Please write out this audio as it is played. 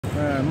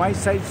my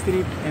side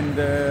strip and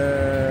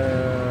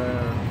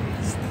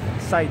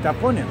side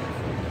opponent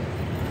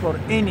for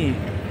any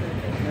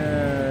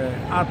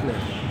athlete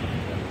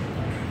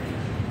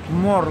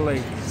more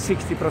like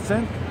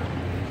 60%,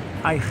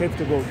 I have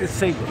to go. It's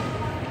safer.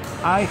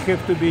 I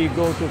have to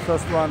go to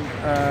first one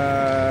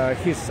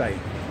his side,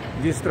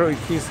 destroy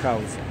his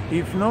house.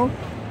 If no,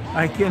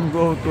 I can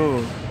go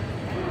to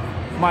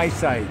my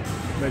side.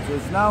 But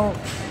now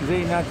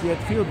they not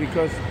yet feel,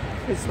 because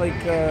it's like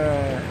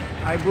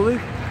I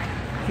believe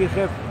he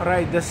have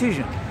right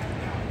decision.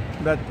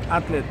 But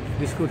athlete,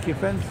 this who he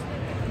fence,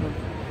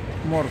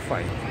 more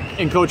fight.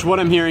 And coach, what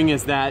I'm hearing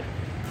is that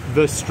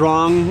the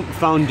strong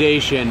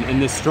foundation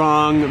and the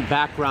strong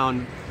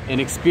background and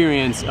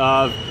experience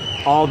of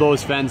all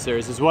those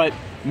fencers is what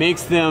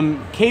makes them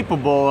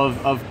capable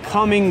of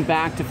coming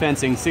back to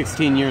fencing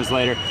 16 years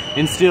later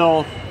and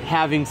still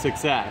having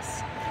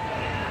success.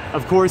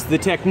 Of course, the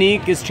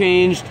technique has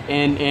changed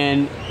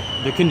and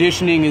the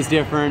conditioning is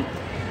different,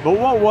 but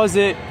what was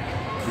it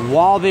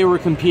while they were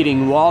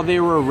competing, while they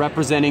were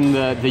representing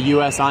the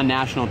U.S. on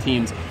national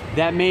teams,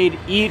 that made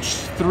each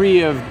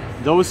three of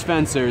those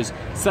fencers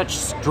such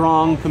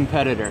strong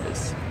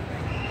competitors?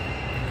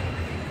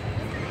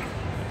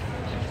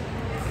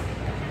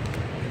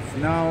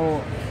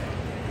 Now,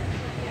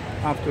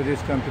 after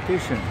this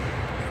competition,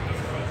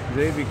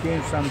 they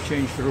became some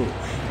changed rules,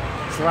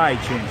 try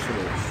change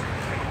rules,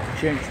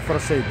 change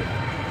procedure,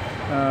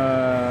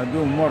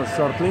 do more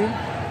shortly,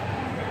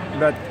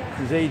 but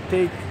they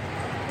take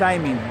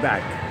timing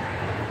back.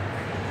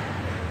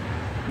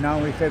 Now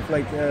we have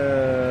like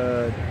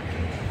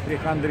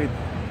 300,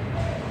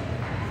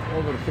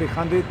 over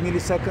 300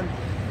 milliseconds.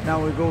 Now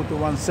we go to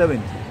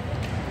 170.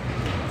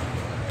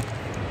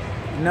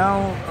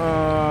 Now,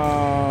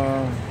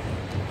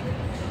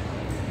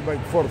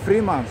 like for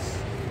 3 months,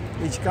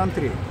 each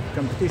country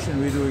competition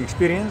we do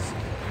experience.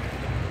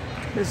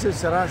 This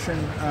is a Russian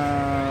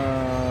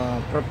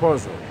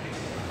proposal,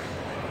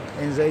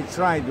 and they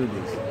try to do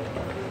this.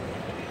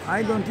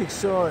 I don't think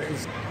so.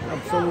 It's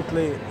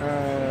absolutely,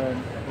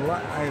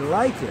 I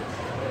like it,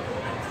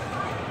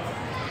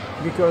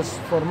 because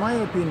for my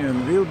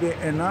opinion will be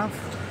enough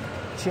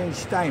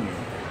change timing,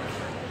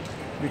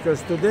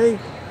 because today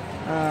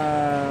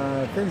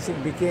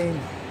fencing became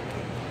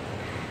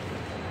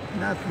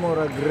not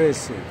more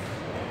aggressive,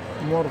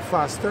 more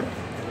faster,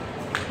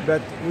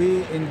 but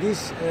we, in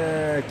this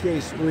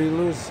case, we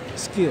lose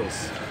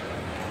skills.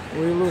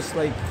 We lose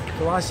like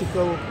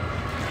classical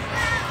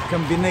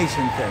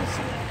combination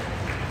fencing.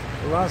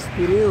 Last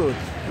period,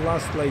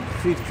 last like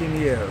 15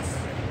 years,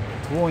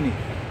 20.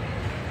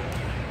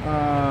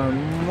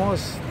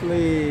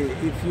 Mostly,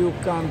 if you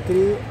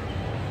country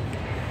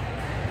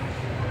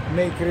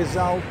make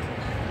result,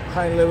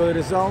 high level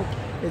result,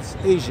 it's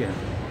Asian,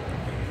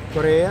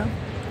 Korea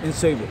and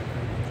Serbia.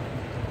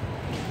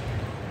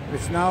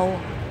 It's now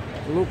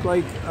look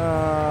like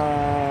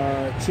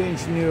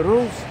change new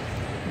rules.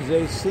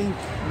 They think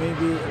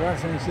maybe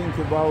Russians think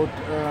about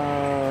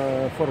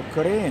for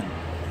Korean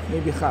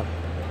maybe half.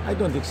 I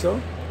don't think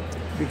so,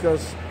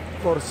 because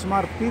for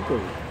smart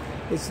people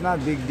it's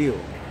not big deal to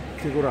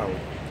figure out,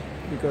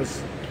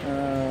 because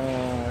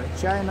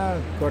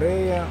China,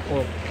 Korea,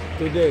 or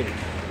today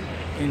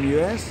in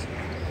US,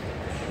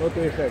 what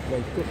do we have,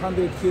 like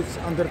 200 kids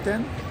under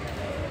 10,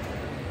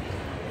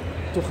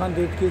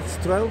 200 kids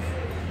 12,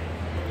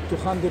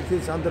 200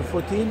 kids under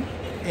 14,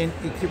 and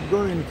it keep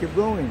going, keep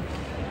going.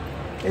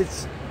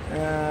 It's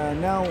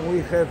now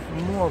we have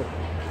more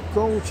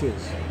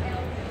coaches.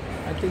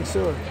 I think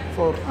so.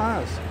 For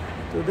us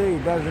today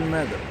it doesn't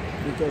matter,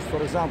 because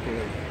for example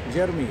like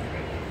Jeremy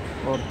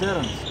or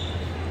Terence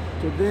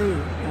today,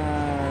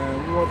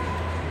 what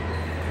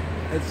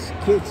it's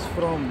kids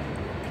from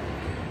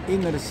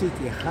inner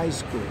city high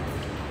school.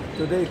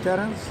 Today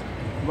Terence,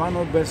 one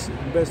of best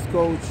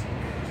coach,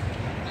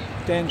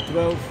 10,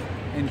 12,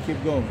 and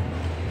keep going.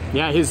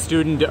 Yeah, his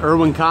student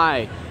Erwin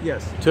Kai,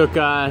 yes, took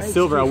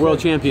silver at World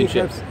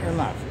Championships. He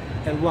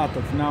has a lot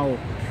of now.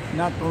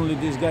 Not only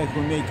this guy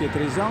who make it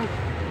result.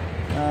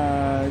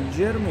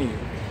 Jeremy,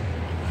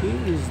 he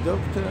is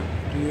doctor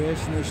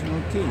U.S.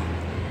 national team.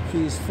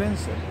 He is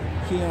fencer.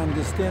 He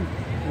understands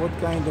what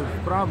kind of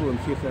problem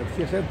he had.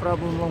 He had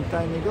problem long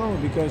time ago,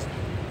 because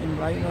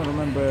I don't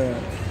remember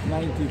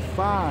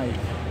 95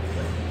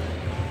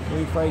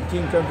 we fight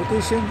team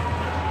competition,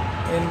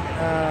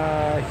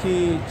 and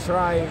he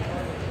tried,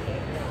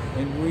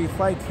 and we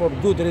fight for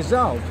good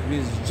result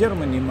with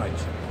Germany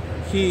match.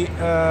 He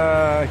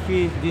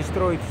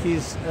destroyed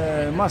his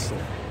muscle.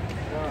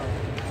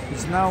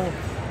 It's now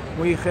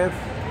we have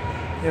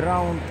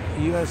around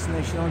U.S.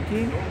 national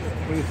team,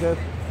 we have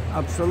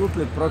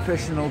absolutely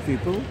professional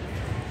people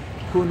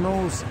who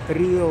knows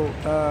real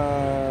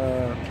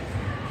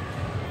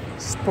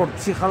sport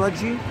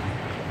psychology.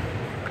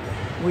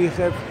 We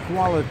have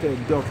quality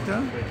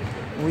doctor.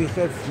 We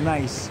have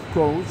nice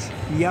coach,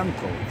 young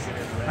coach.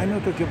 I'm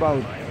not talking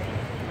about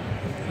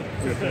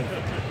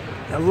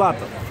a lot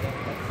of.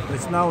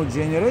 It's now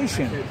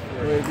generation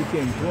where it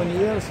became 20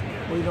 years.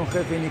 We don't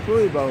have any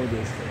clue about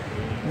this.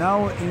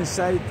 Now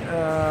inside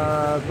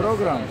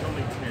program,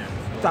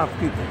 tough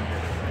people.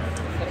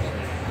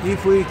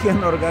 If we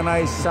can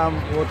organize some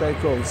what I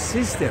call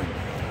system,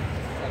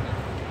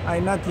 I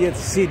not yet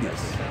see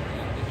this,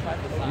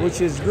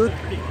 which is good.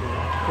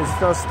 It's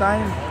first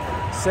time,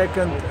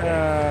 second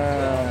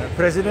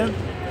president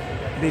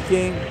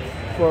became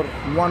for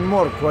one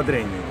more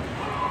quadrennium.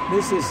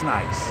 This is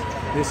nice.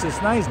 This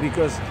is nice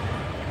because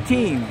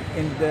team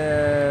in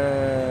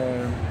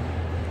the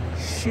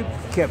ship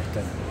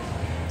captain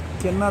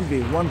cannot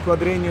be one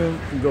quadrennium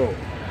go.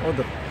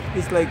 Other.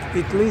 It's like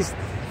at least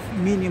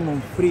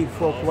minimum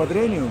 3-4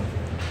 quadrennium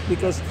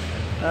because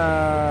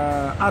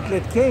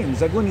athlete came,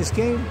 Zagunis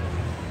came,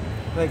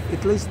 like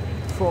at least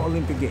 4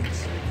 Olympic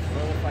Games.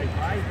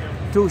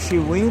 2 she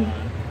win,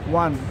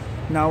 1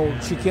 now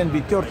she can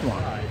be third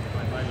one.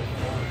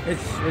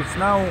 It's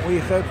now we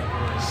have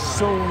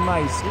so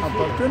nice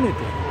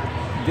opportunity.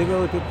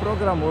 Develop a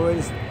program where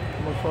is,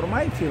 for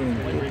my feeling,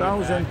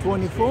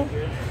 2024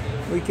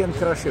 we can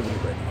crush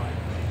everybody.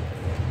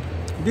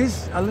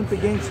 These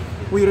Olympic Games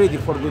we ready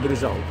for good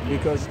result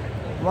because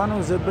one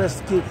of the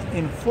best kids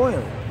in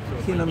foil,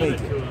 he no make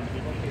it.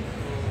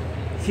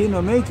 He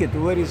no make it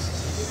where is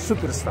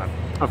superstar.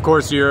 Of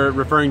course, you're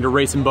referring to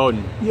Racing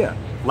Bowden. Yeah.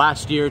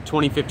 Last year,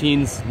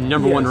 2015's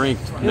number one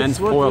ranked men's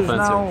foil fencer.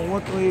 Now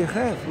what we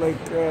have,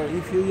 like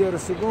a few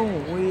years ago,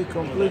 we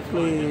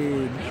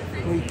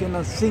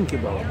cannot think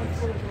about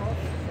this.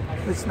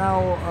 It's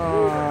now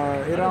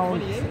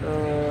around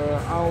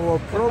our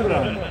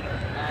program.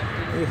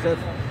 We have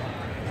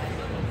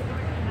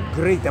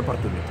great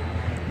opportunity.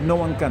 No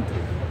one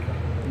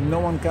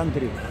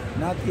country,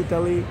 not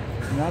Italy,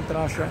 not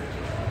Russia.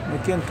 They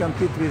can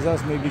compete with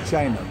us, maybe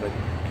China, but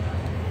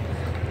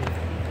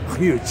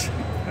huge.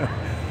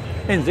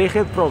 And they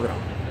have program,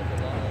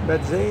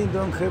 but they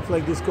don't have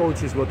like these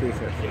coaches what we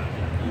have.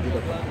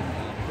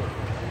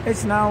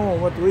 It's now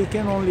what we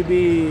can only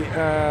be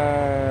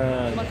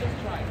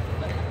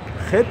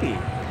happy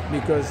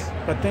because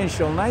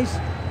potential nice.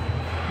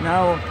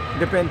 Now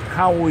depend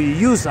how we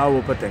use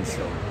our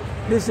potential.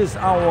 This is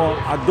our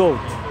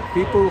adult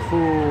people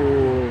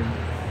who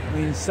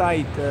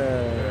inside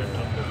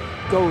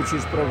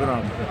coaches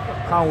program,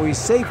 how we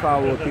save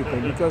our people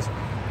because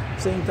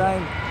same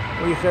time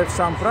we have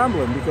some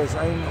problem because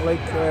I'm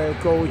like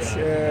coach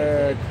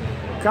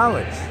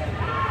college.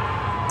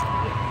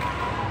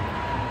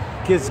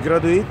 Kids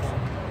graduate,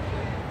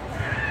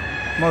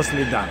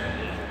 mostly done.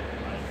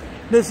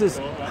 This is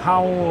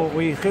how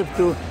we have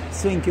to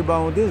think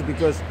about this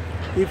because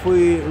if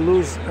we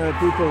lose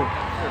people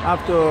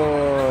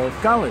after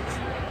college,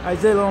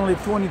 they're only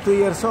 22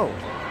 years old.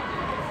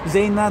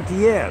 They not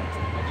yet,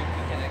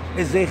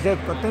 as they have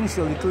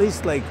potential at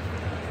least like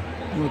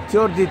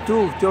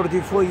 32,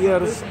 34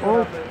 years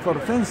old for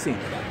fencing.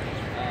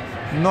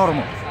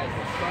 Normal.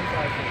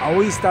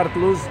 We start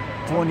lose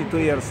 22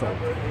 years old.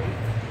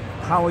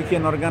 How we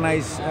can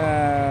organize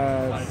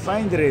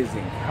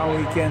fundraising, how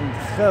we can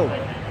help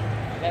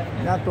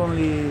not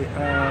only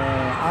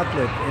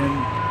athlete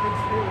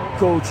and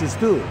coaches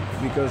too,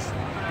 because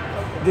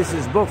this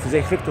is both,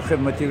 they have to have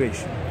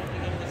motivation.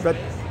 But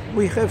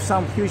we have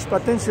some huge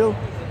potential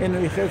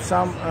and we have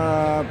some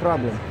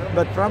problem.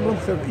 But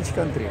problems have each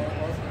country.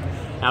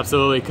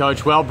 Absolutely,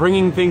 Coach. Well,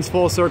 bringing things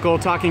full circle,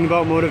 talking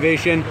about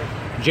motivation,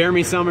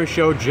 Jeremy Summers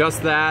showed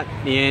just that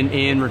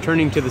in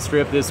returning to the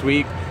strip this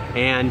week.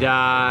 And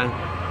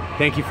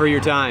thank you for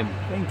your time.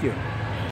 Thank you.